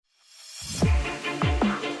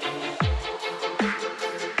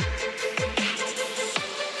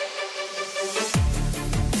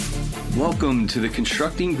Welcome to the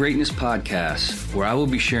Constructing Greatness podcast, where I will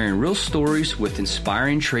be sharing real stories with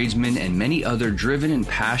inspiring tradesmen and many other driven and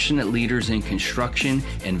passionate leaders in construction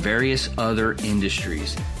and various other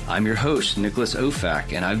industries. I'm your host, Nicholas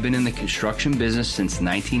Ofak, and I've been in the construction business since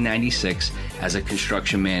 1996 as a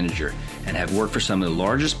construction manager and have worked for some of the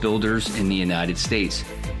largest builders in the United States.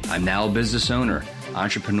 I'm now a business owner,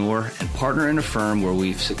 entrepreneur, and partner in a firm where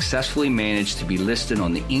we've successfully managed to be listed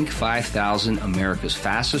on the Inc. 5000 America's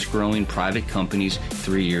fastest growing private companies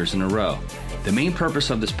 3 years in a row. The main purpose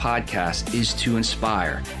of this podcast is to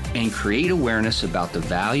inspire and create awareness about the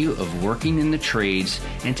value of working in the trades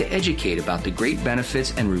and to educate about the great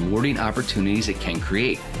benefits and rewarding opportunities it can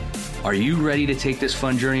create. Are you ready to take this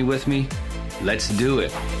fun journey with me? Let's do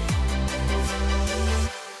it.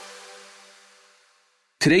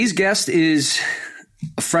 Today's guest is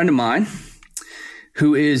a friend of mine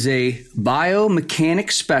who is a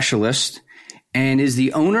biomechanics specialist and is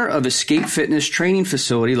the owner of Escape Fitness training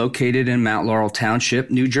facility located in Mount Laurel Township,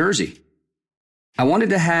 New Jersey. I wanted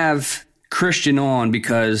to have Christian on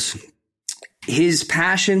because his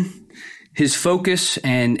passion, his focus,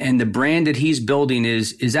 and the brand that he's building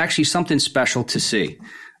is actually something special to see.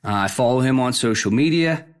 I follow him on social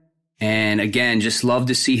media. And again, just love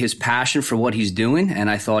to see his passion for what he's doing. And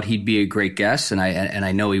I thought he'd be a great guest, and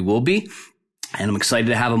I know he will be. And I'm excited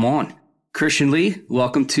to have him on. Christian Lee,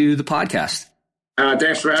 welcome to the podcast.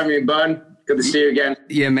 Thanks for having me, bud. Good to see you again.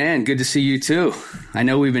 Yeah, man. Good to see you too. I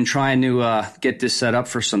know we've been trying to get this set up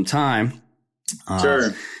for some time.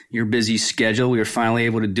 Sure. Your busy schedule. We were finally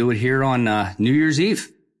able to do it here on New Year's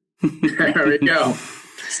Eve. There we go.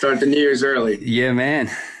 Start the New Year's early. Yeah, man.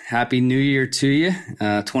 Happy New Year to you.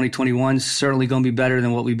 2021 is certainly going to be better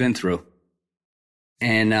than what we've been through.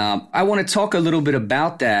 And I want to talk a little bit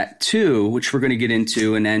about that too, which we're going to get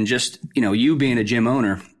into. And then just, you being a gym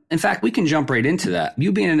owner. In fact, we can jump right into that.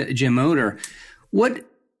 You being a gym owner, what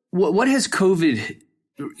has COVID,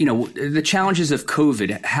 the challenges of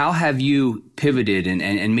COVID, how have you pivoted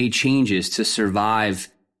and made changes to survive,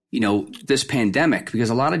 this pandemic? Because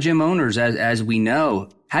a lot of gym owners, as we know,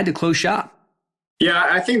 had to close shop. Yeah,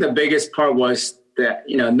 I think the biggest part was that,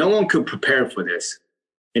 no one could prepare for this.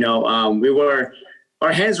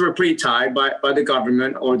 Our hands were pretty tied by the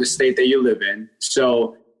government or the state that you live in.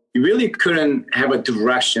 So you really couldn't have a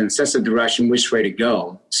sense of direction, which way to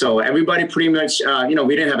go. So everybody pretty much,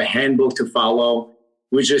 we didn't have a handbook to follow.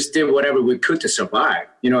 We just did whatever we could to survive.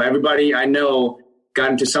 Everybody I know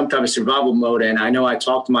got into some type of survival mode. And I know I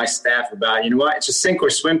talked to my staff about, it's just sink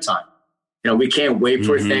or swim time. We can't wait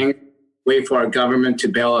for things. Wait for our government to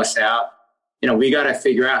bail us out. We got to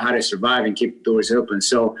figure out how to survive and keep the doors open.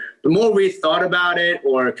 So the more we thought about it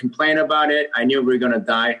or complained about it, I knew we were going to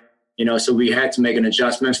die, so we had to make an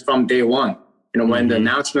adjustment from day one. When the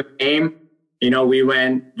announcement came, we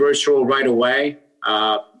went virtual right away.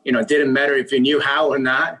 It didn't matter if you knew how or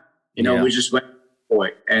not, we just went for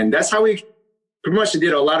it. And that's how we pretty much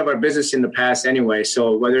did a lot of our business in the past anyway.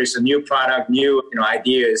 So whether it's a new product, new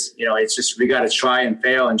ideas, it's just we got to try and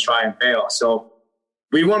fail. So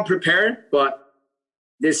we weren't prepared, but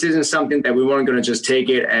this isn't something that we weren't going to just take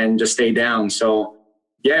it and just stay down. So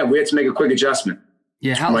yeah, we had to make a quick adjustment.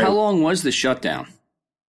 Yeah. How long was the shutdown?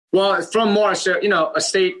 Well, from March, a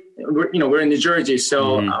state, we're in New Jersey.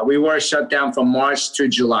 So we were shut down from March to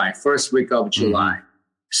July, first week of July.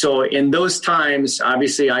 So in those times,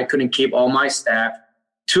 obviously, I couldn't keep all my staff.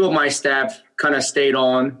 Two of my staff kind of stayed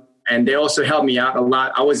on, and they also helped me out a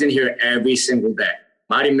lot. I was in here every single day.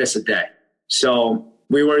 I didn't miss a day. So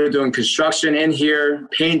we were doing construction in here,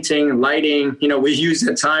 painting, lighting. We used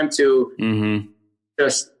the time to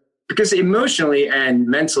just because emotionally and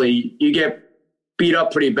mentally, you get beat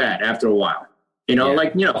up pretty bad after a while.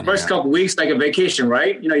 First couple of weeks, like a vacation,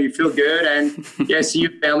 right? You feel good and see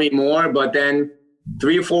your family more, but then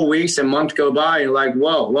 3 or 4 weeks, a month go by, you're like,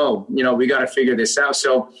 whoa, we got to figure this out.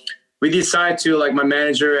 So we decided to, like my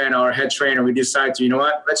manager and our head trainer, we decided to,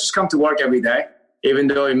 let's just come to work every day, even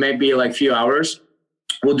though it may be like a few hours.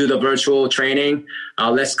 We'll do the virtual training.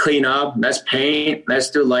 Let's clean up, let's paint,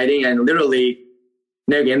 let's do lighting. And literally,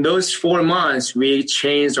 in those 4 months, we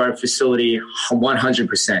changed our facility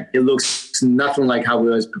 100%. It looks nothing like how it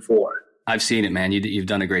was before. I've seen it, man. You've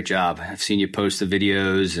done a great job. I've seen you post the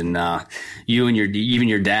videos, and you and even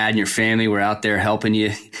your dad and your family were out there helping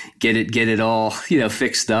you get it all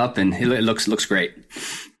fixed up, and it looks great.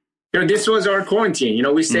 This was our quarantine.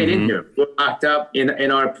 We stayed in here. We're locked up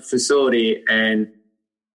in our facility, and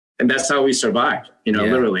that's how we survived.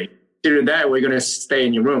 Literally. After that, we're gonna stay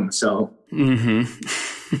in your room. So.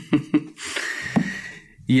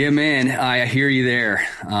 Yeah, man, I hear you there.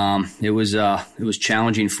 It was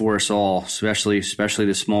challenging for us all, especially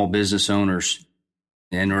the small business owners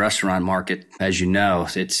in the restaurant market. As you know,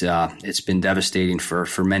 it's been devastating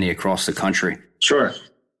for many across the country. Sure.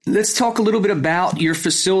 Let's talk a little bit about your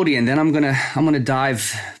facility, and then I'm gonna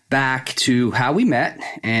dive back to how we met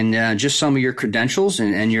and just some of your credentials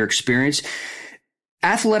and your experience.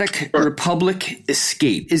 Athletic Republic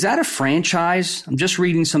Escape, is that a franchise? I'm just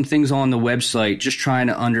reading some things on the website, just trying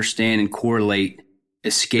to understand and correlate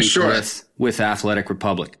Escape with Athletic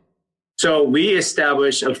Republic. So we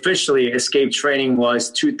established officially Escape Training was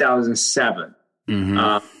 2007.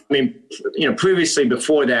 Previously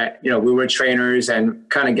before that, we were trainers and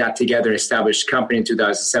kind of got together, established a company in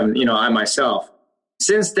 2007, I myself.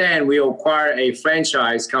 Since then, we acquired a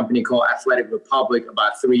franchise company called Athletic Republic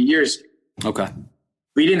about 3 years ago. Okay.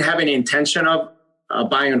 We didn't have any intention of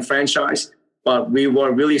buying a franchise, but we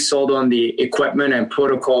were really sold on the equipment and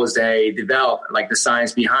protocols they developed, like the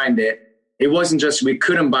science behind it. It wasn't just we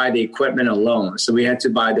couldn't buy the equipment alone, so we had to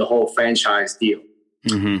buy the whole franchise deal.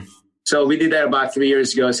 Mm-hmm. So we did that about 3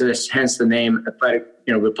 years ago. So that's hence the name Athletic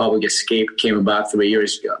Republic Escape came about 3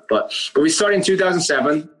 years ago. But we started in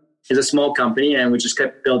 2007 as a small company, and we just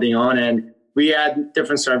kept building on. And we had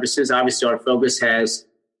different services. Obviously, our focus has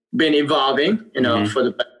been evolving.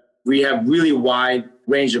 We have really wide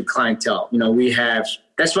range of clientele.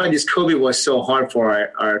 That's why this COVID was so hard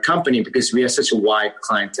for our company, because we have such a wide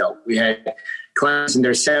clientele. We had clients in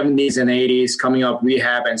their 70s and 80s coming up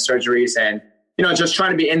rehab and surgeries, and just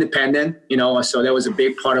trying to be independent, so that was a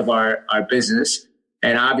big part of our business.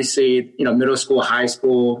 And obviously, middle school, high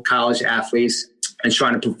school, college athletes, and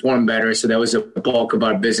trying to perform better. So that was a bulk of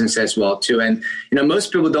our business as well, too. And,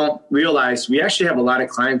 most people don't realize we actually have a lot of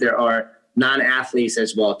clients that are non-athletes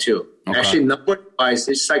as well, too. Okay. Actually, number-wise,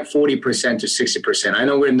 it's like 40% to 60%. I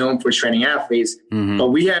know we're known for training athletes, but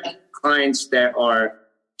we have clients that are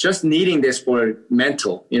just needing this for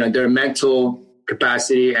mental, their mental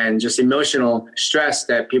capacity and just emotional stress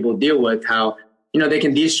that people deal with, how, they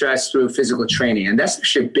can de-stress through physical training. And that's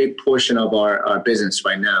actually a big portion of our business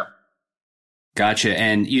right now. Gotcha.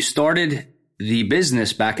 And you started the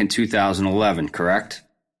business back in 2011, correct?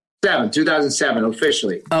 2007,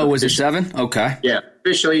 officially. Oh, was it 7? Okay. Yeah,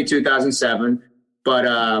 officially 2007. But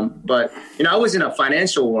I was in a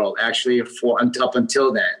financial world actually up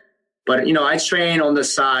until then. But, I trained on the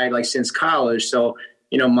side, like since college. So,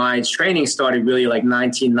 my training started really like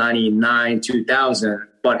 1999, 2000,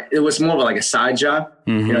 but it was more of like a side job,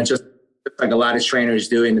 just like a lot of trainers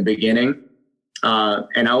do in the beginning.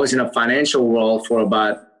 And I was in a financial world for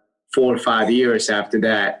about 4 or 5 years after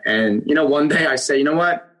that. And, one day I said, you know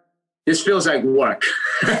what, this feels like work.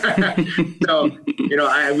 So,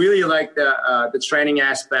 I really like the training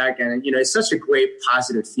aspect, and, it's such a great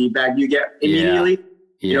positive feedback you get immediately.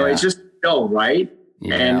 Yeah. It's just, right.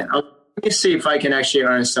 Yeah. And let me see if I can actually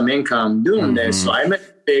earn some income doing this. So I made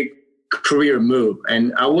a big career move,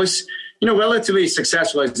 and I was, relatively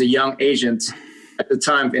successful as a young agent at the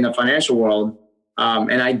time in the financial world.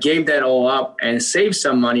 And I gave that all up and saved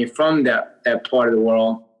some money from that part of the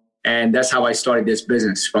world. And that's how I started this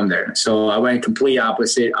business from there. So I went complete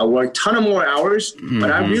opposite. I worked a ton of more hours,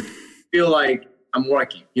 but I really feel like I'm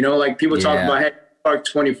working. Like people talk about, hey, I work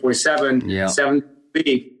 24/7, 7 days a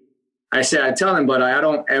week. I tell them, but I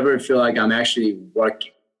don't ever feel like I'm actually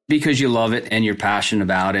working. Because you love it and you're passionate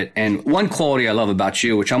about it. And one quality I love about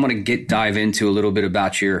you, which I'm going to dive into a little bit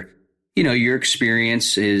about your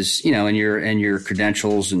experience is, and your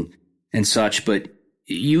credentials and such, but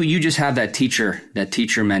you just have that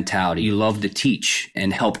teacher mentality. You love to teach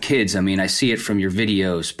and help kids. I mean, I see it from your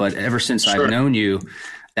videos, but ever since I've known you,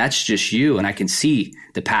 that's just you. And I can see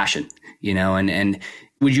the passion, and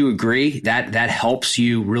would you agree that helps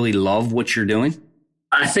you really love what you're doing?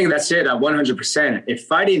 I think that's it, 100%.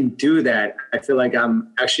 If I didn't do that, I feel like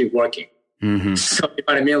I'm actually working. So, you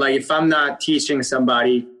know what I mean? Like if I'm not teaching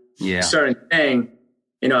somebody a certain thing,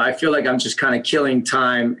 I feel like I'm just kind of killing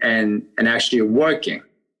time and actually working.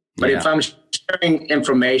 But if I'm sharing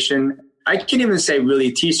information, I can't even say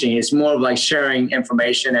really teaching. It's more of like sharing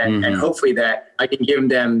information and hopefully that I can give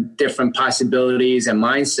them different possibilities and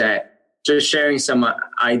mindset. Just sharing some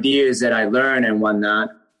ideas that I learn and whatnot,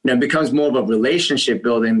 it becomes more of a relationship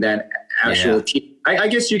building than actual teaching. I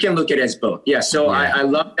guess you can look at it as both. Yeah. So I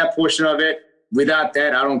love that portion of it. Without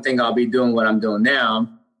that, I don't think I'll be doing what I'm doing now.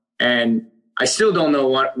 And I still don't know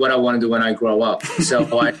what I want to do when I grow up.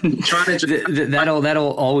 So I'm trying to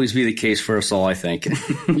that'll always be the case for us all, I think.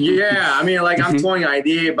 Yeah. I mean, like I'm toying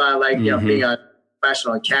idea about being a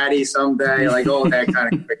professional caddy someday, like all that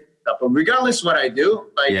kind of crazy stuff. But regardless of what I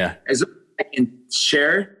do, as I can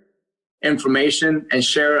share information and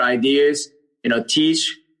share ideas,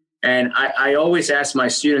 teach. And I always ask my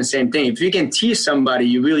students the same thing. If you can teach somebody,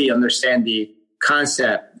 you really understand the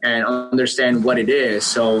concept and understand what it is.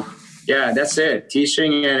 So yeah, that's it.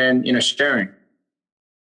 Teaching and sharing.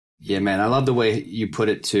 Yeah, man, I love the way you put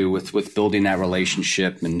it too, with building that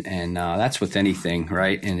relationship, and that's with anything,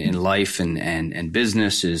 right? In life and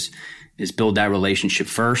business is build that relationship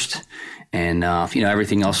first, and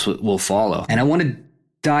everything else will follow. And I want to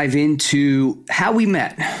dive into how we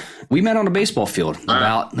met. We met on a baseball field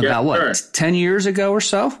about what, sure. 10 years ago or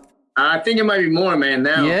so? I think it might be more, man,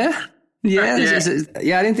 now. Yeah. Yeah,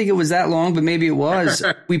 I didn't think it was that long, but maybe it was.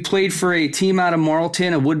 We played for a team out of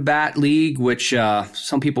Marlton, a wood bat league, which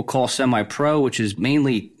some people call semi-pro, which is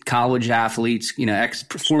mainly college athletes,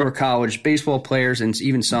 former college baseball players, and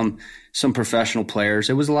even some professional players.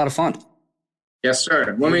 It was a lot of fun. Yes,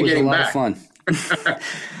 sir. When we getting back? It was a lot of fun.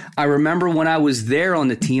 I remember when I was there on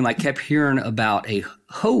the team, I kept hearing about a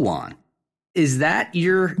Hoan. Is that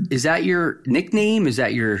your nickname? Is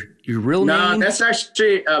that your real name? No, that's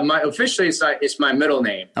actually officially it's my middle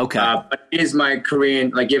name. Okay, but it is my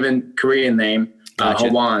Korean name, Gotcha.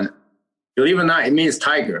 Hoan. Believe it or not, it means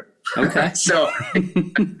tiger. Okay, so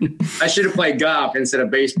I should have played golf instead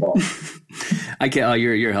of baseball.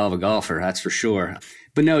 You're a hell of a golfer, that's for sure.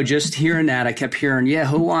 But no, just hearing that, I kept hearing,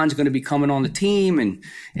 Hoan's going to be coming on the team,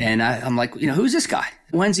 and I'm like, who's this guy?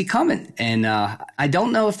 When's he coming? And I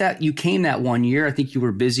don't know if that you came that one year. I think you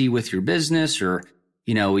were busy with your business, or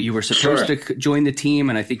you were supposed Sure. to join the team,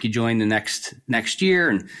 and I think you joined the next year,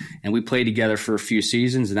 and we played together for a few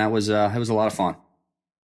seasons, and that was a lot of fun.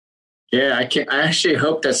 Yeah, I actually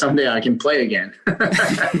hope that someday I can play again.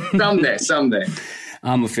 Someday.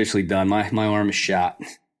 I'm officially done. My arm is shot.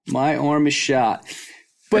 My arm is shot.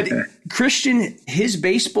 But Christian, his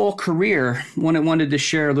baseball career, wanted to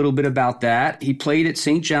share a little bit about that. He played at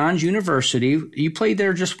St. John's University. You played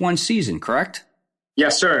there just one season, correct?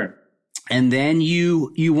 Yes, sir. And then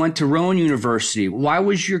you went to Rowan University. Why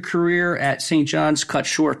was your career at St. John's cut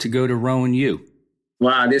short to go to Rowan U?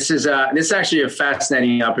 Wow, this is actually a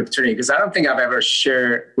fascinating opportunity, because I don't think I've ever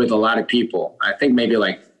shared with a lot of people. I think maybe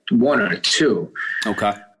like one or two.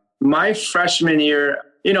 Okay. My freshman year,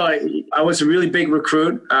 I was a really big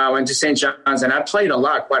recruit. I went to St. John's, and I played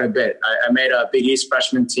quite a bit. I made a Big East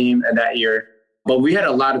freshman team that year, but we had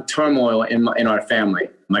a lot of turmoil in our family.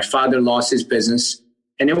 My father lost his business,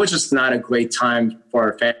 and it was just not a great time for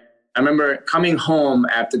our family. I remember coming home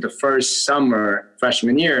after the first summer,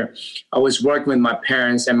 freshman year. I was working with my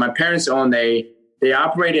parents, and my parents they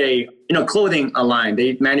operate a clothing line.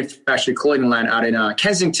 They manufacture a clothing line out in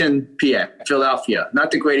Kensington, PA, Philadelphia.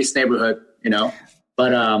 Not the greatest neighborhood,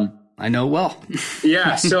 but I know well.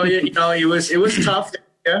 Yeah, so it was tough.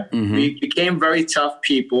 Yeah, Mm-hmm. We became very tough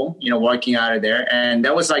people, working out of there, and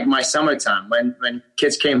that was like my summertime when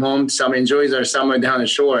kids came home. Some enjoys their summer down the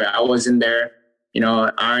shore. I was in there,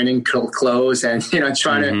 ironing clothes and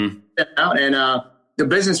trying to get out, and the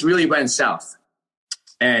business really went south.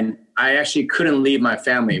 And I actually couldn't leave my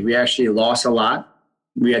family. We actually lost a lot.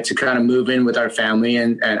 We had to kind of move in with our family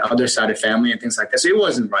and other side of family and things like that. So it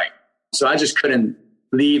wasn't right. So I just couldn't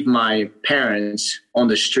leave my parents on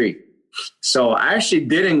the street. So I actually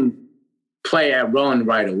didn't play at Rowan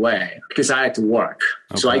right away because I had to work.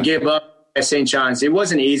 Okay. So I gave up at St. John's. It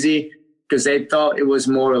wasn't easy because they thought it was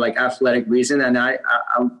more like athletic reason. And I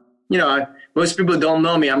most people don't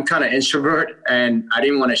know me. I'm kind of introvert, and I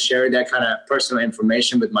didn't want to share that kind of personal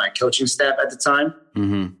information with my coaching staff at the time.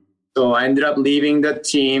 Mm-hmm. So I ended up leaving the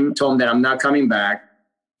team, told them that I'm not coming back.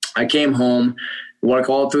 I came home, work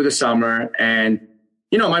all through the summer, and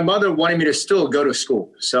my mother wanted me to still go to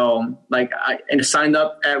school. So I signed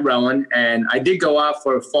up at Rowan, and I did go out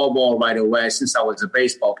for fall ball right away since I was a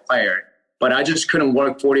baseball player. But I just couldn't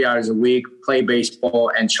work 40 hours a week, play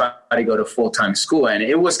baseball, and try to go to full-time school. And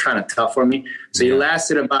it was kind of tough for me. So it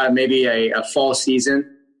lasted about maybe a fall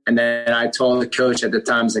season. And then I told the coach at the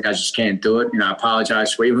time, I just can't do it. I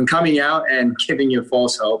apologize for even coming out and giving you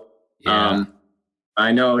false hope. Yeah.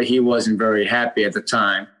 I know he wasn't very happy at the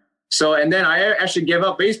time. So, and then I actually gave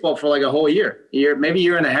up baseball for like a whole year, maybe a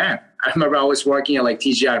year and a half. I remember I was working at like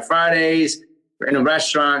TGI Fridays in a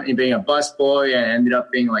restaurant and being a busboy, and ended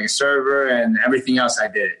up being like a server and everything else I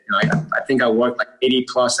did. I think I worked like 80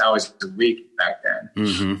 plus hours a week back then.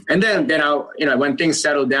 Mm-hmm. And then I, when things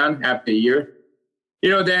settled down after a year,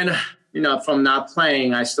 then from not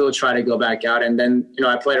playing, I still try to go back out. And then,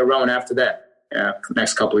 I played at Rowan after that,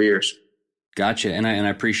 next couple of years. Gotcha. And I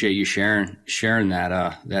appreciate you sharing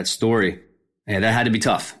that story. Yeah, that had to be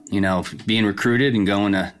tough, being recruited and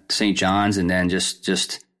going to St. John's, and then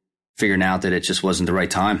just figuring out that it just wasn't the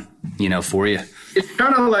right time, for you? It's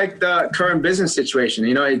kind of like the current business situation.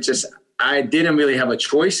 I didn't really have a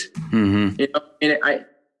choice. Mm-hmm. And I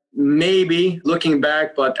maybe looking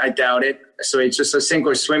back, but I doubt it. So it's just a sink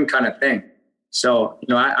or swim kind of thing. So,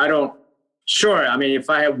 I don't, sure. I mean, if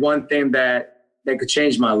I have one thing that could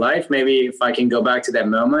change my life, maybe if I can go back to that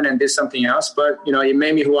moment and do something else, but it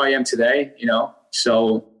made me who I am today,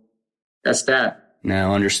 so that's that.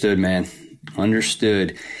 No, understood, man.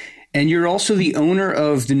 Understood. And you're also the owner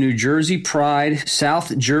of the New Jersey Pride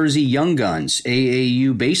South Jersey Young Guns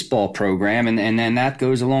AAU baseball program. And then that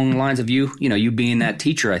goes along the lines of you being that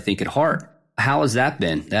teacher, I think, at heart. How has that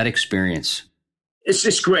been, that experience? It's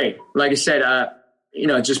just great. Like I said,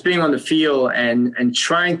 just being on the field and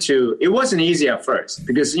trying to, it wasn't easy at first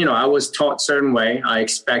because, I was taught a certain way. I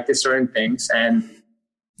expected certain things. And,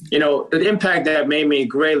 the impact that made me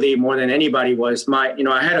greatly more than anybody was I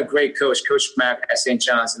had a great coach, Coach Mack at St.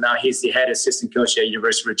 John's, and now he's the head assistant coach at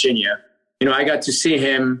University of Virginia. I got to see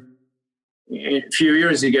him a few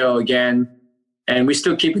years ago again, and we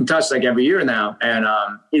still keep in touch like every year now. And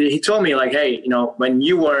he told me like, hey, when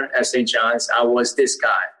you were at St. John's, I was this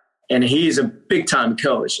guy. And he's a big time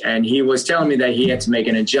coach. And he was telling me that he had to make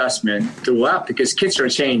an adjustment throughout because kids are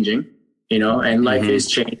changing, and life is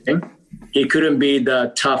changing. He couldn't be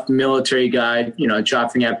the tough military guy,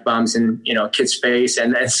 dropping F-bombs in, kids' face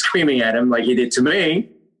and screaming at him like he did to me.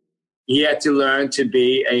 He had to learn to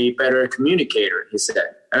be a better communicator, he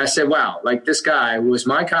said. And I said, wow, like this guy who was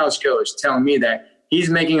my college coach telling me that he's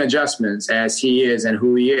making adjustments as he is and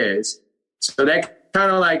who he is. So that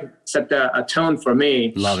kind of like set a tone for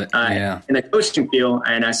me. Love it. Yeah. In the coaching field.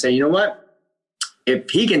 And I say, you know what? If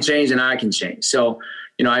he can change, then I can change. So,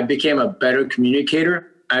 I became a better communicator.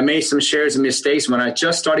 I made some shares of mistakes when I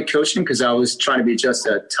just started coaching because I was trying to be just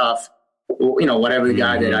a tough, whatever the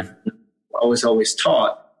guy that I was always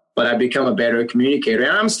taught. But I become a better communicator.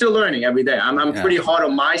 And I'm still learning every day. I'm pretty hard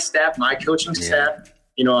on my staff, my coaching staff.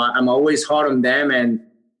 I'm always hard on them and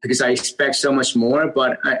because I expect so much more.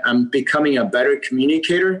 But I'm becoming a better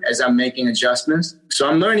communicator as I'm making adjustments. So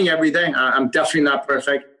I'm learning every day. I'm definitely not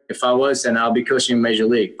perfect. If I was, then I'll be coaching in Major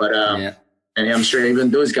League. But and I'm sure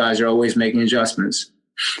even those guys are always making adjustments.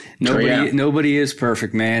 Nobody is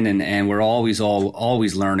perfect, man, and we're always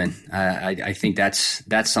learning. I think that's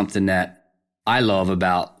something that I love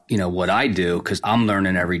about what I do because I'm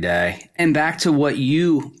learning every day. And back to what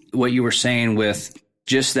you were saying with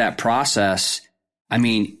just that process. I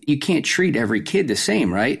mean, you can't treat every kid the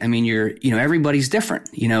same, right? I mean, everybody's different.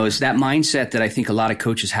 It's that mindset that I think a lot of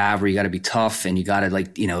coaches have where you got to be tough and you got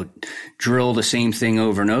to drill the same thing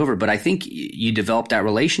over and over. But I think you develop that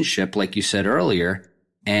relationship, like you said earlier.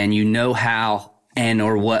 And how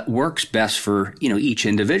or what works best for, each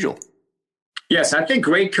individual. Yes, I think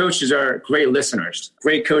great coaches are great listeners.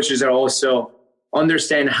 Great coaches are also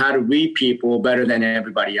understand how to read people better than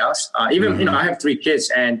everybody else. I have 3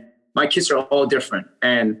 kids and my kids are all different.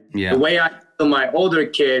 And the way I feel my older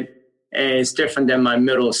kid is different than my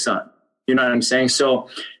middle son. You know what I'm saying? So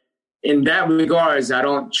in that regards, I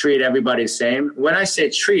don't treat everybody the same. When I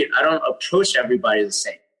say treat, I don't approach everybody the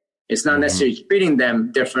same. It's not necessarily treating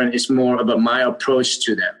them different. It's more about my approach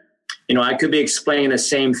to them. I could be explaining the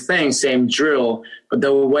same thing, same drill, but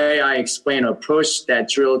the way I explain or approach that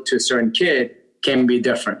drill to a certain kid can be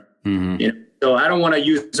different. So I don't want to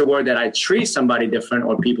use the word that I treat somebody different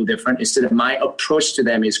or people different. Instead of my approach to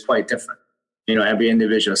them is quite different. Every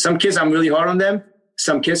individual. Some kids, I'm really hard on them.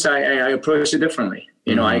 Some kids, I approach it differently.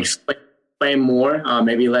 I explain more,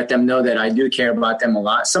 maybe let them know that I do care about them a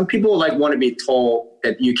lot. Some people want to be told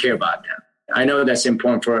that you care about them. I know that's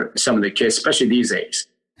important for some of the kids, especially these days.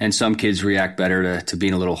 And some kids react better to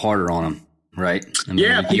being a little harder on them, right?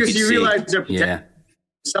 Because you realize they're potential.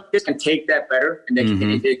 Some kids can take that better and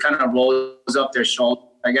it kind of rolls up their shoulder.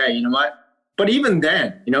 Like, hey, you know what? But even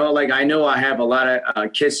then, I know I have a lot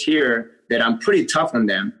of kids here that I'm pretty tough on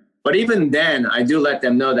them. But even then, I do let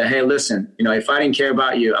them know that, hey, listen, if I didn't care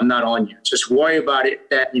about you, I'm not on you. Just worry about it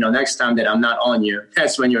that, next time that I'm not on you,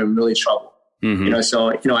 that's when you're in really trouble.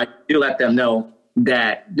 So, I do let them know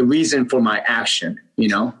that the reason for my action,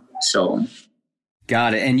 so.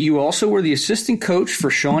 Got it. And you also were the assistant coach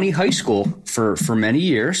for Shawnee High School for many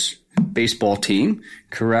years, baseball team,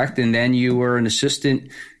 correct? And then you were an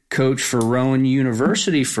assistant coach for Rowan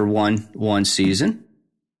University for one season.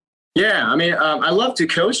 Yeah, I love to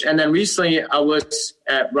coach. And then recently I was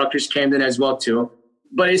at Rutgers Camden as well, too.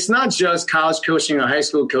 But it's not just college coaching or high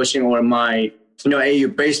school coaching or my, AU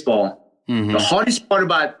baseball. The hardest part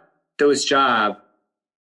about those jobs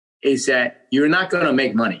is that you're not going to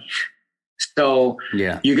make money. So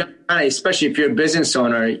you got, especially if you're a business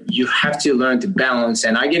owner, you have to learn to balance.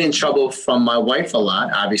 And I get in trouble from my wife a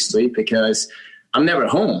lot, obviously, because I'm never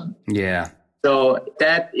home. Yeah. So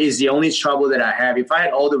that is the only trouble that I have. If I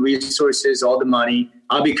had all the resources, all the money,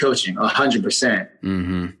 I'll be coaching 100%.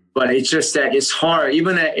 Mm-hmm. But it's just that it's hard.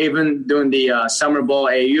 Even doing the summer ball,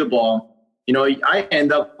 AAU ball, you know, I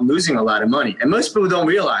end up losing a lot of money. And most people don't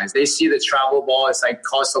realize. They see the travel ball. It's like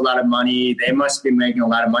costs a lot of money. They must be making a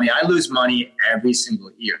lot of money. I lose money every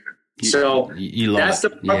single year. So that's the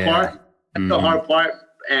hard part. That's the hard part.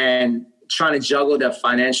 And trying to juggle the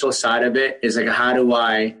financial side of it is like, how do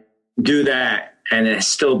I do that and then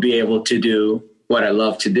still be able to do what I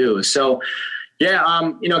love to do? So, you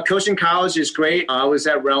know, coaching college is great. I was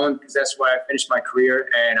at Rowan because that's where I finished my career,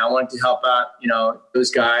 and I wanted to help out, you know, those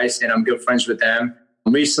guys, and I'm good friends with them.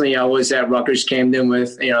 Recently, I was at Rutgers Camden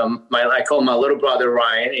with, you know, I call him my little brother,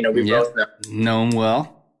 Ryan. You know, we both know him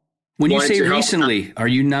well. When you say recently, are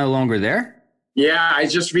you no longer there? Yeah, I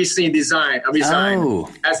just recently resigned.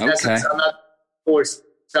 Oh, that's okay. I'm not forced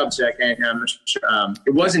subject, and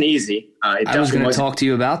it wasn't easy. I was going to talk to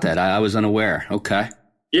you about that. I was unaware. Okay.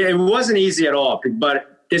 Yeah, it wasn't easy at all.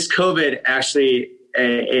 But this COVID actually,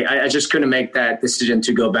 I just couldn't make that decision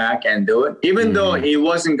to go back and do it, even though it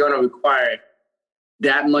wasn't going to require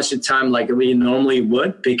that much of time like we normally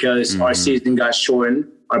would, because our season got shortened.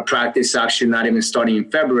 Our practice actually not even starting in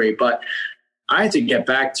February. But I had to get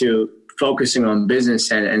back to focusing on business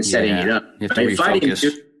and setting it up. You have to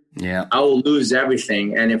refocus. I will lose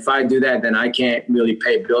everything. And if I do that, then I can't really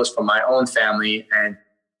pay bills for my own family. And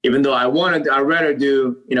even though I'd rather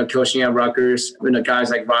do, you know, coaching at Rutgers, you know, guys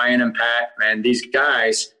like Ryan and Pat and these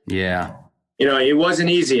guys. Yeah. You know, it wasn't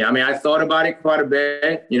easy. I mean, I thought about it quite a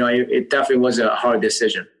bit. You know, it definitely was a hard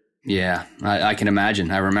decision. Yeah, I can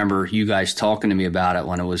imagine. I remember you guys talking to me about it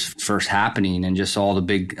when it was first happening and just all the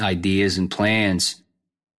big ideas and plans.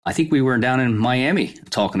 I think we were down in Miami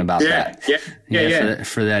talking about that. Yeah.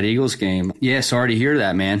 For that Eagles game. Yeah, sorry to hear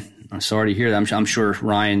that, man. I'm sorry to hear that. I'm sure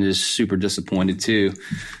Ryan is super disappointed too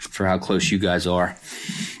for how close you guys are.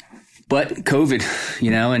 But COVID,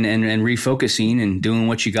 you know, and refocusing and doing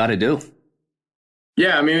what you got to do.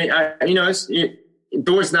 Yeah, I mean,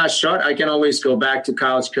 door's not shut. I can always go back to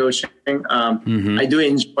college coaching. I do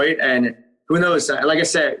enjoy it. And who knows? Like I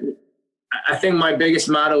said, I think my biggest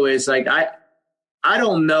motto is like, I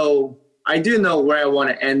don't know. I do know where I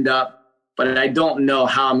want to end up, but I don't know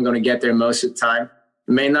how I'm going to get there most of the time.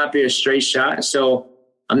 It may not be a straight shot. So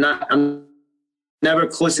I'm never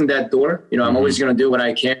closing that door. You know, I'm always going to do what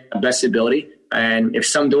I can, my best ability. And if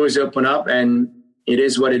some doors open up, and it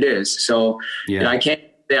is what it is. So you know, I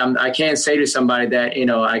can't say to somebody that, you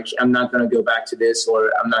know, I'm not going to go back to this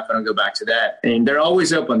or I'm not going to go back to that. And they're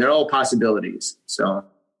always open. They're all possibilities. So.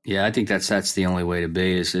 Yeah, I think that's the only way to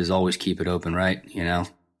be is always keep it open, right? You know,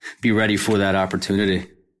 be ready for that opportunity.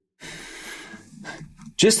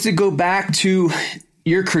 Just to go back to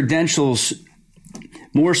your credentials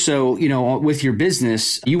more so, you know, with your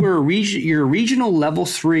business, you're a regional level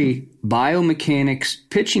 3 biomechanics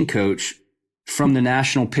pitching coach from the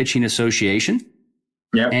National Pitching Association.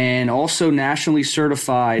 Yep. And also nationally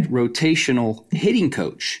certified rotational hitting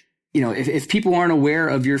coach. You know, if people aren't aware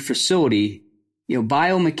of your facility, you know,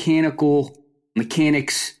 biomechanical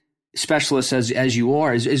mechanics specialist as you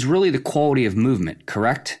are is really the quality of movement,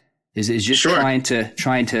 correct? Is just trying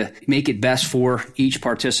to make it best for each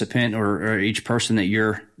participant or each person that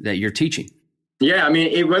you're teaching. Yeah, I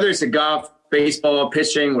mean, whether it's a golf, baseball,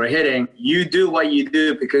 pitching, or hitting, you do what you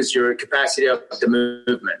do because your capacity of the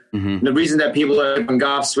movement. Mm-hmm. The reason that people are doing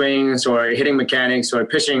golf swings or hitting mechanics or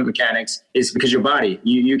pitching mechanics is because your body.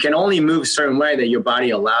 You can only move a certain way that your body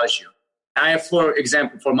allows you. I have, for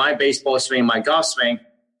example, for my baseball swing, my golf swing,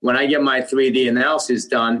 when I get my 3D analysis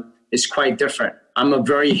done, it's quite different. I'm a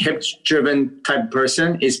very hip-driven type of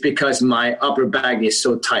person. It's because my upper back is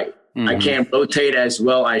so tight. Mm-hmm. I can't rotate as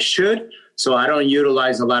well as I should. So I don't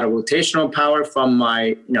utilize a lot of rotational power from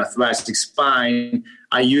my, thoracic spine.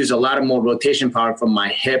 I use a lot of more rotation power from my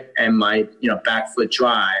hip and my, back foot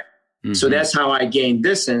drive. Mm-hmm. So that's how I gain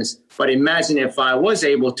distance. But imagine if I was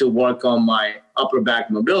able to work on my upper back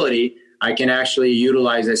mobility, I can actually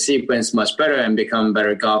utilize that sequence much better and become a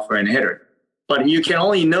better golfer and hitter. But you can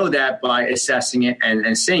only know that by assessing it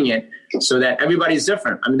and seeing it, so that everybody's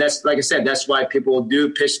different. I mean, that's, like I said, that's why people do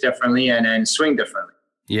pitch differently and swing differently.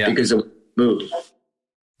 Yeah. Because of move.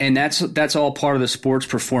 And that's all part of the sports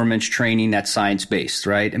performance training that's science-based,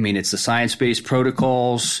 right? I mean, it's the science-based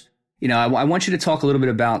protocols. I want you to talk a little bit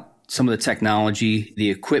about some of the technology,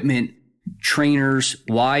 the equipment trainers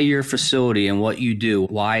why your facility and what you do,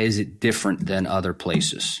 why is it different than other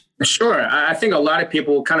places? Sure. I think a lot of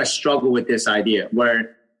people kind of struggle with this idea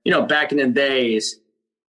where, back in the days,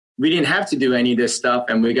 we didn't have to do any of this stuff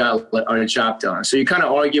and we got our job done. So you kind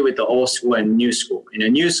of argue with the old school and new school. In a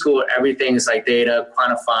new school, everything is like data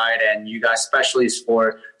quantified and you got specialists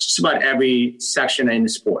for just about every section in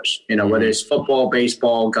sports, whether it's football,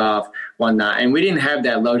 baseball, golf, whatnot. And we didn't have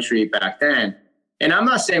that luxury back then. And I'm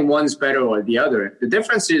not saying one's better or the other. The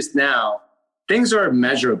difference is now things are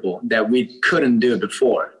measurable that we couldn't do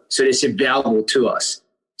before. So it's available to us.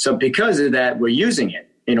 So because of that, we're using it.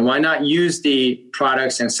 Why not use the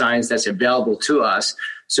products and science that's available to us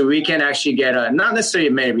so we can actually get not necessarily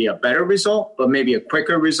maybe a better result, but maybe a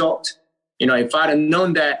quicker result. If I'd have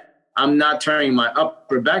known that I'm not turning my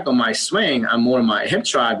upper back on my swing, I'm more my hip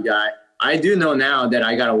drive guy, I do know now that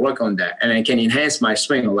I got to work on that and I can enhance my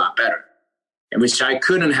swing a lot better, which I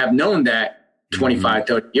couldn't have known that 25,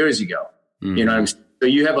 30 years ago. So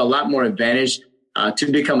you have a lot more advantage to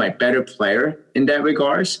become a better player in that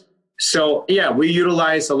regards. So, yeah, we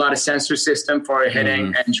utilize a lot of sensor system for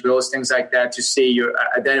hitting and drills, things like that to see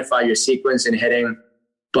identify your sequence in hitting.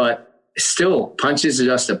 But still, punch is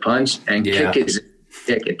just a punch and kick is a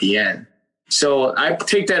kick at the end. So I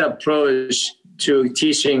take that approach to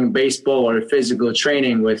teaching baseball or physical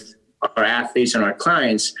training with our athletes and our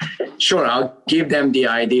clients. Sure, I'll give them the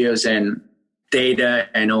ideas and data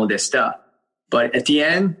and all this stuff. But at the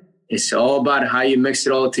end, it's all about how you mix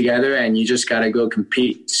it all together and you just got to go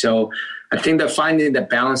compete. So I think that finding the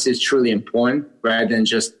balance is truly important rather than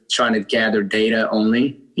just trying to gather data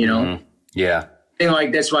only, Yeah. I think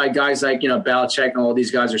like that's why guys like, Belichick and all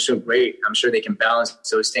these guys are so great. I'm sure they can balance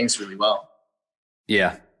those things really well.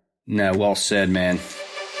 Yeah. No, well said, man.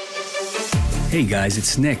 Hey guys,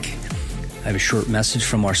 it's Nick. I have a short message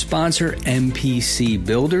from our sponsor, MPC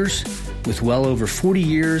Builders. With well over 40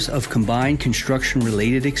 years of combined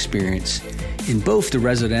construction-related experience in both the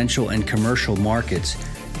residential and commercial markets,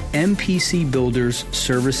 MPC Builders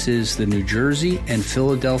services the New Jersey and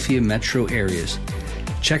Philadelphia metro areas.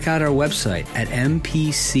 Check out our website at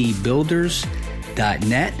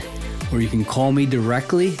mpcbuilders.net, or you can call me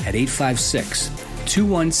directly at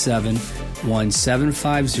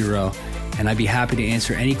 856-217-1750, and I'd be happy to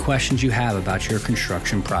answer any questions you have about your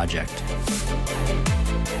construction project.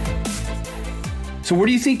 So where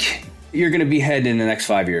do you think you're going to be heading in the next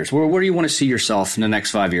 5 years? Where do you want to see yourself in the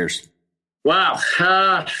next 5 years? Wow.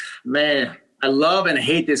 Man, I love and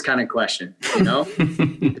hate this kind of question,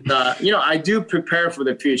 I do prepare for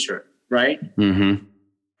the future, right?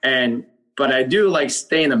 But I do like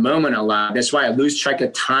stay in the moment a lot. That's why I lose track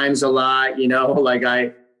of times a lot,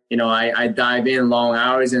 I dive in long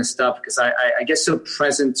hours and stuff because I get so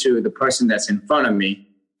present to the person that's in front of me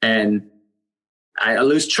and I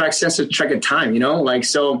lose sense of track of time,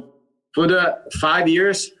 so for the 5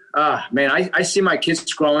 years, man, I see my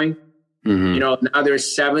kids growing, now they're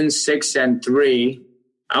 7, 6, and 3.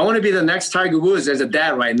 I want to be the next Tiger Woods as a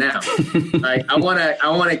dad right now. Like I want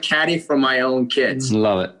to caddy for my own kids.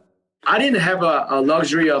 Love it. I didn't have a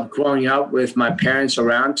luxury of growing up with my parents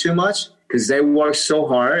around too much because they work so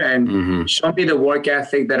hard and show me the work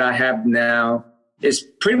ethic that I have now is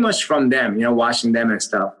pretty much from them, watching them and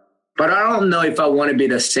stuff. But I don't know if I want to be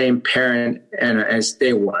the same parent as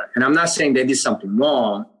they were. And I'm not saying they did something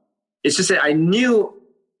wrong. It's just that I know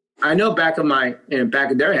back of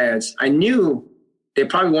their heads, I knew they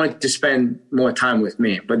probably wanted to spend more time with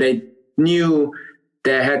me, but they knew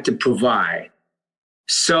they had to provide.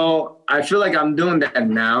 So I feel like I'm doing that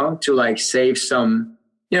now to like save some,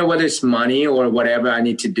 whether it's money or whatever I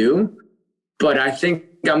need to do. But I think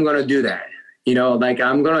I'm going to do that.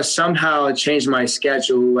 I'm going to somehow change my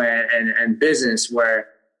schedule and business where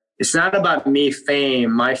it's not about my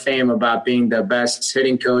fame about being the best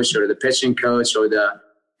hitting coach or the pitching coach or the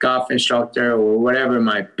golf instructor or whatever it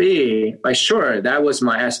might be. Like, sure, that was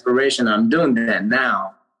my aspiration. I'm doing that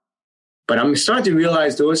now. But I'm starting to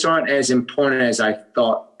realize those aren't as important as I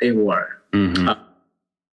thought they were.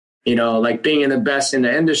 Like being the best in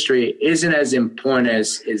the industry isn't as important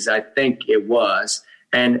as I think it was.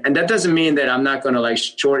 And that doesn't mean that I'm not going to like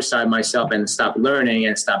short side myself and stop learning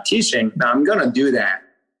and stop teaching. No, I'm going to do that.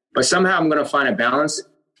 But somehow I'm going to find a balance.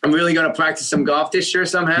 I'm really going to practice some golf this year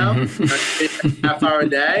somehow, half hour a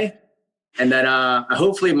day. And then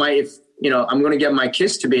hopefully I'm going to get my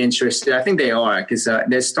kids to be interested. I think they are because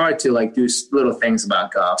they start to like do little things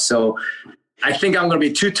about golf. So I think I'm going to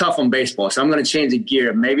be too tough on baseball. So I'm going to change the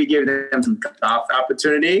gear, maybe give them some golf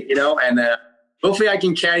opportunity, and hopefully I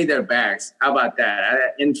can carry their bags. How about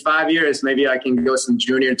that? In 5 years, maybe I can go some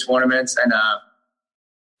junior tournaments and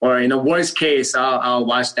or in the worst case, I'll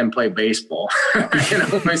watch them play baseball in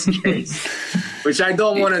the worst case, which I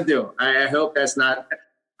don't want to do. I hope that's not,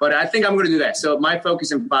 but I think I'm going to do that. So my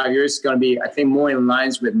focus in 5 years is going to be, I think, more in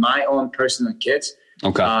lines with my own personal kids.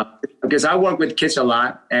 Okay. Because I work with kids a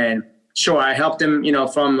lot, and sure, I help them,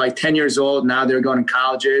 from like 10 years old. Now they're going to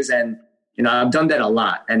colleges, and, I've done that a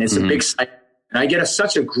lot, and it's a big cycle. And I get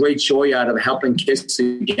such a great joy out of helping kids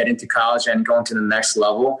to get into college and going to the next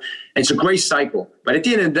level. And it's a great cycle. But at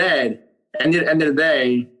the end of the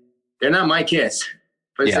day, they're not my kids.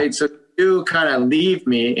 But they do kind of leave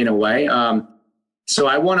me in a way. So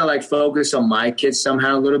I want to focus on my kids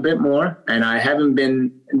somehow a little bit more. And I haven't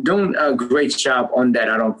been doing a great job on that,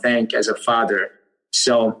 I don't think, as a father.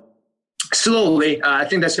 So slowly, I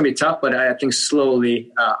think that's going to be tough, but I think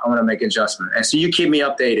slowly I want to make an adjustment. And so you keep me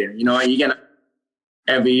updated. You're going to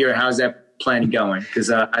every year, how's that plan going? Because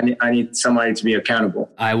I need somebody to be accountable.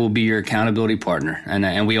 I will be your accountability partner,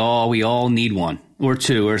 and we all need one or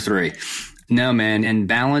two or three. No, man, and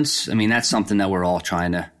balance. I mean, that's something that we're all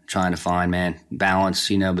trying to find, man. Balance,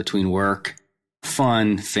 between work,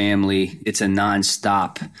 fun, family. It's a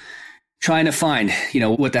nonstop trying to find,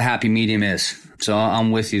 what the happy medium is. So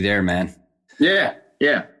I'm with you there, man. Yeah.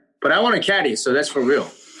 But I want a caddy, so that's for real.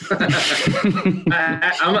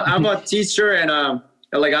 I'm a teacher, and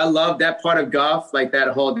I love that part of golf,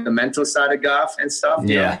 the mental side of golf and stuff.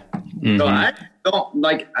 Yeah. Mm-hmm. So I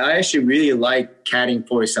actually really like caddying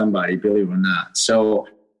for somebody, believe it or not. So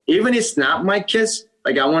even if it's not my kids,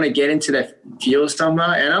 I want to get into that field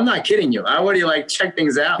somehow. And I'm not kidding you. I already check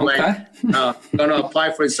things out. Okay. Going to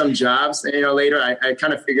apply for some jobs. Later I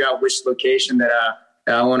kind of figure out which location that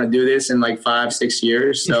I want to do this in 5-6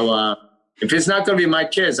 years. So if it's not going to be my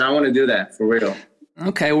kids, I want to do that for real.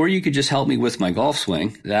 Okay, or you could just help me with my golf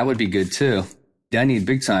swing. That would be good too. I need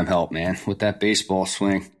big time help, man, with that baseball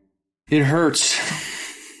swing. It hurts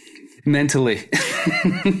mentally.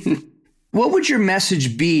 What would your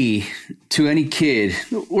message be to any kid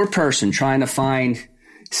or person trying to find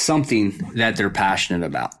something that they're passionate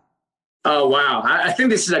about? Oh, wow. I think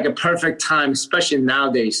this is a perfect time, especially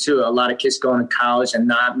nowadays too. A lot of kids going to college and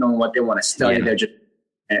not knowing what they want to study. Yeah. They're just,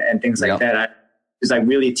 and things like that. It's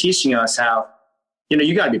really teaching us how,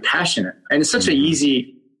 you got to be passionate. And it's such an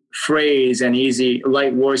easy phrase and easy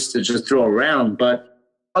light words to just throw around. But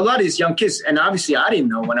a lot of these young kids, and obviously I didn't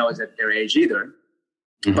know when I was at their age either.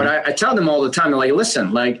 Mm-hmm. But I tell them all the time,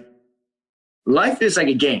 listen, life is like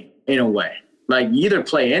a game in a way. You either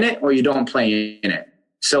play in it or you don't play in it.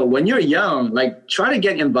 So when you're young, try to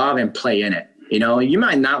get involved and play in it. You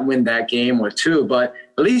might not win that game or two, but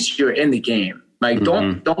at least you're in the game.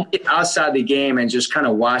 Don't get outside the game and just kind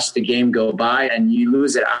of watch the game go by and you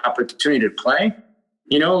lose that opportunity to play.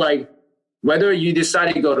 Whether you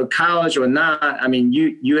decide to go to college or not, I mean,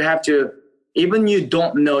 you have to, even you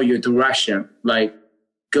don't know your direction,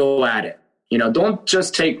 go at it. Don't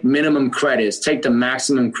just take minimum credits, take the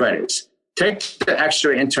maximum credits. Take the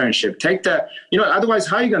extra internship. Take the, otherwise,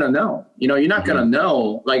 how are you going to know? You're not going to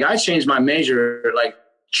know. I changed my major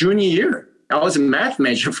junior year. I was a math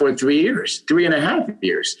major for 3.5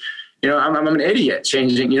 years. I'm an idiot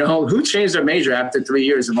changing, who changed their major after 3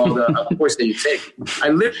 years of all the course that you take? I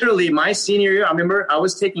literally, my senior year, I remember I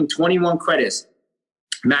was taking 21 credits,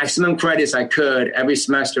 maximum credits I could every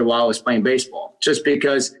semester while I was playing baseball, just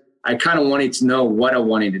because I kind of wanted to know what I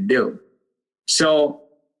wanted to do. So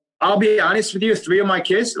I'll be honest with you, 3 of my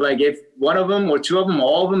kids, if one of them or 2 of them,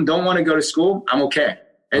 all of them don't want to go to school, I'm okay.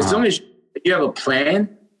 As long as you have a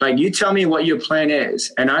plan, you tell me what your plan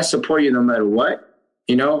is and I support you no matter what,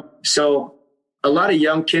 So a lot of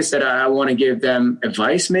young kids that I want to give them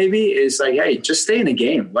advice maybe is hey, just stay in the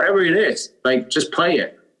game, whatever it is, just play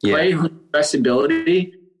it. Yeah. Play with best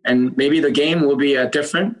ability, and maybe the game will be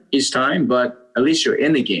different each time, but at least you're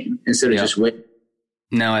in the game instead of just waiting.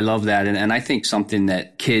 No, I love that. And I think something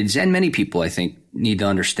that kids and many people, I think, need to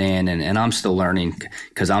understand, and I'm still learning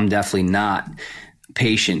because I'm definitely not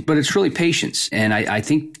patient, but it's really patience. And I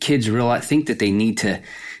think kids think that they need to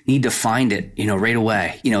find it, right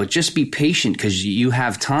away. Just be patient because you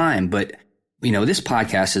have time. But, this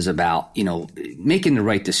podcast is about, making the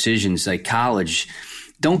right decisions. College,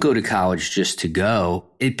 don't go to college just to go.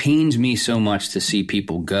 It pains me so much to see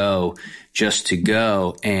people go just to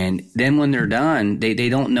go. And then when they're done, they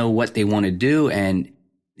don't know what they want to do. And,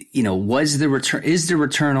 is the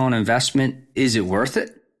return on investment? Is it worth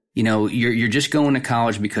it? You're just going to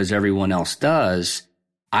college because everyone else does.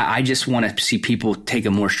 I just want to see people take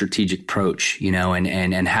a more strategic approach,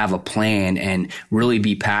 and have a plan and really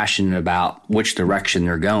be passionate about which direction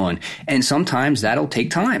they're going. And sometimes that'll take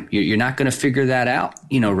time. You're not going to figure that out,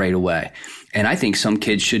 right away. And I think some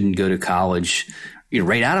kids shouldn't go to college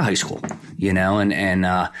right out of high school, and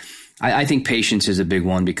I think patience is a big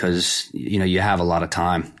one because, you have a lot of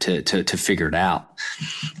time to figure it out.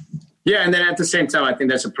 Yeah. And then at the same time, I think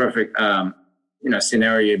that's a perfect,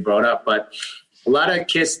 scenario you brought up, but a lot of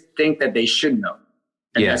kids think that they should know.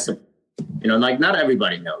 And that's not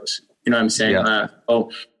everybody knows, you know what I'm saying? Yeah.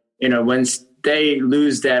 When they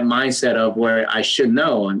lose that mindset of where I should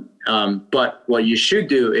know, but what you should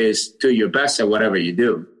do is do your best at whatever you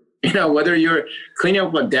do. Whether you're cleaning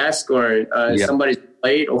up a desk or somebody's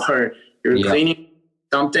plate, or you're cleaning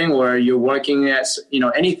something, or you're working at,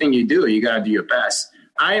 anything you do, you got to do your best.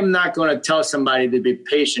 I am not going to tell somebody to be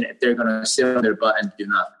patient if they're going to sit on their butt and do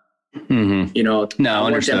nothing. Mm-hmm. No,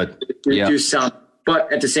 understood. Do something.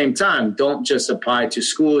 But at the same time, don't just apply to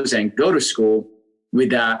schools and go to school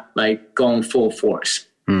without going full force.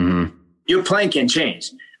 Mm-hmm. Your plan can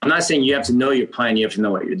change. I'm not saying you have to know your plan. You have to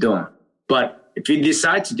know what you're doing. But if you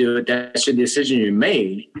decide to do it, that's your decision you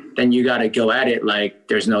made, then you got to go at it like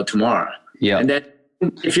there's no tomorrow. Yeah. And then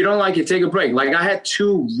if you don't like it, take a break. I had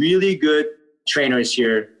 2 really good trainers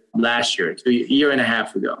here last year, a year and a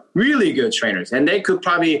half ago, really good trainers. And they could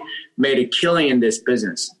probably made a killing in this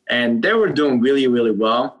business. And they were doing really, really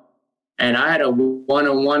well. And I had a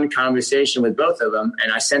one-on-one conversation with both of them,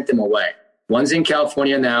 and I sent them away. One's in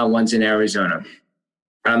California now, one's in Arizona.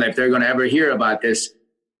 I don't know if they're going to ever hear about this.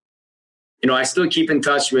 I still keep in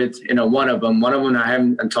touch with, one of them. One of them I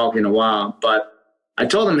haven't talked in a while, but I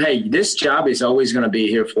told them, hey, this job is always going to be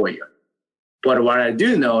here for you. But what I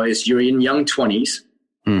do know is you're in young 20s.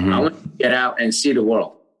 Mm-hmm. I want you to get out and see the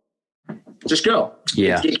world. Just go.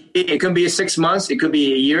 Yeah. It could be 6 months. It could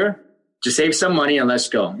be a year. Just save some money and let's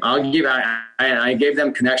go. I gave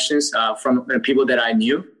them connections from people that I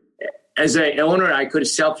knew. As an owner, I could have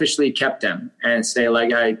selfishly kept them and say,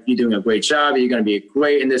 you're doing a great job. You're going to be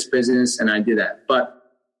great in this business. And I did that. But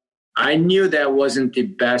I knew that wasn't the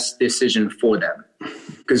best decision for them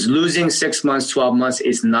because losing 6 months, 12 months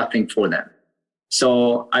is nothing for them.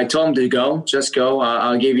 So I told them to go, just go.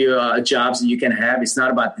 I'll give you jobs that you can have. It's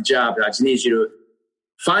not about the job. I just need you to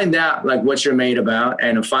find out what you're made about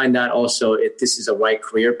and find out also if this is a right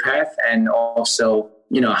career path and also,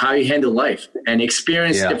 how you handle life and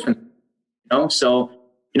experience different, So,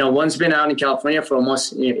 one's been out in California for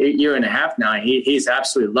almost a year and a half now. He's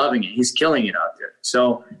absolutely loving it. He's killing it out there.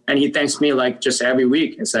 So, and he thanks me just every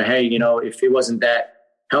week and say, hey, if it wasn't that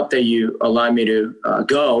help that you allowed me to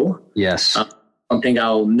go. Yes. I think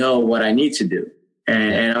I'll know what I need to do.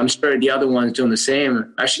 And I'm sure the other one's doing the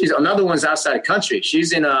same. Actually, another one's outside the country.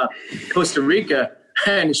 She's in Costa Rica,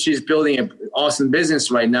 and she's building an awesome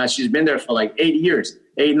business right now. She's been there for 8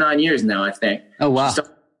 9 years now, I think. Oh, wow. She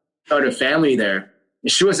started a family there.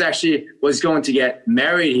 She was going to get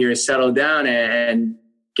married here, settle down, and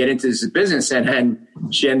get into this business. And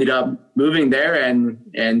she ended up moving there and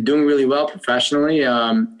doing really well professionally.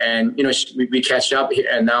 We catch up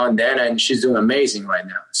here now and then, and she's doing amazing right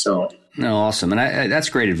now. So. No, awesome. And that's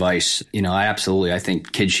great advice. I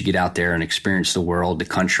think kids should get out there and experience the world, the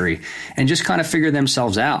country, and just kind of figure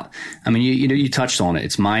themselves out. I mean, you touched on it.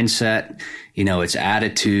 It's mindset, it's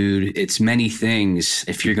attitude, it's many things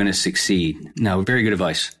if you're going to succeed. No, very good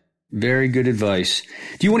advice. Very good advice.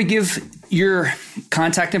 Do you want to give your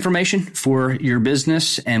contact information for your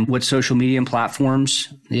business and what social media and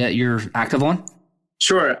platforms that you're active on?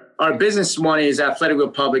 Sure. Our business one is Athletic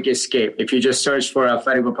Republic Escape. If you just search for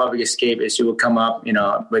Athletic Republic Escape, it will come up,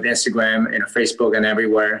 with Instagram, Facebook and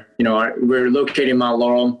everywhere. We're located in Mount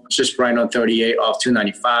Laurel, just right on 38 off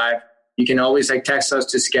 295. You can always text us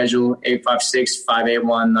to schedule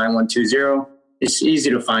 856-581-9120. It's easy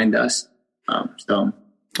to find us.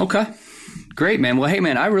 Okay. Great, man. Well, hey,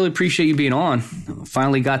 man, I really appreciate you being on.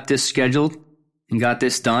 Finally got this scheduled and got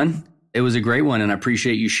this done. It was a great one, and I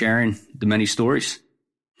appreciate you sharing the many stories.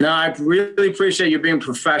 No, I really appreciate you being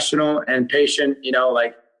professional and patient.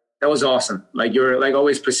 That was awesome. You're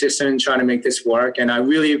always persistent in trying to make this work. And I'm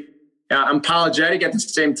apologetic at the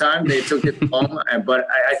same time. They took it long, but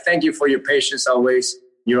I thank you for your patience always.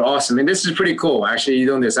 You're awesome. And this is pretty cool, actually, you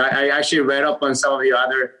doing this. I actually read up on some of your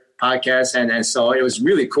other podcasts and so it was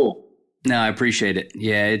really cool. No, I appreciate it.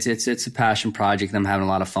 Yeah, it's a passion project. I'm having a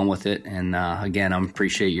lot of fun with it. And again, I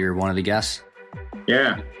appreciate you're one of the guests.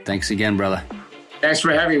 Yeah. Thanks again, brother. Thanks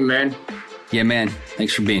for having me, man. Yeah, man.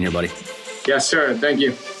 Thanks for being here, buddy. Yes, sir. Thank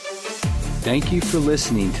you. Thank you for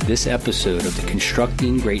listening to this episode of the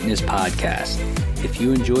Constructing Greatness podcast. If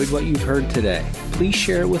you enjoyed what you've heard today, please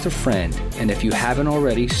share it with a friend. And if you haven't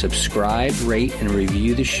already, subscribe, rate, and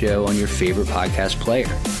review the show on your favorite podcast player.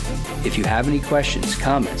 If you have any questions,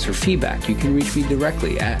 comments, or feedback, you can reach me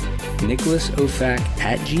directly at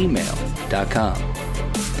nicholasofac@gmail.com.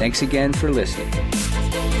 Thanks again for listening.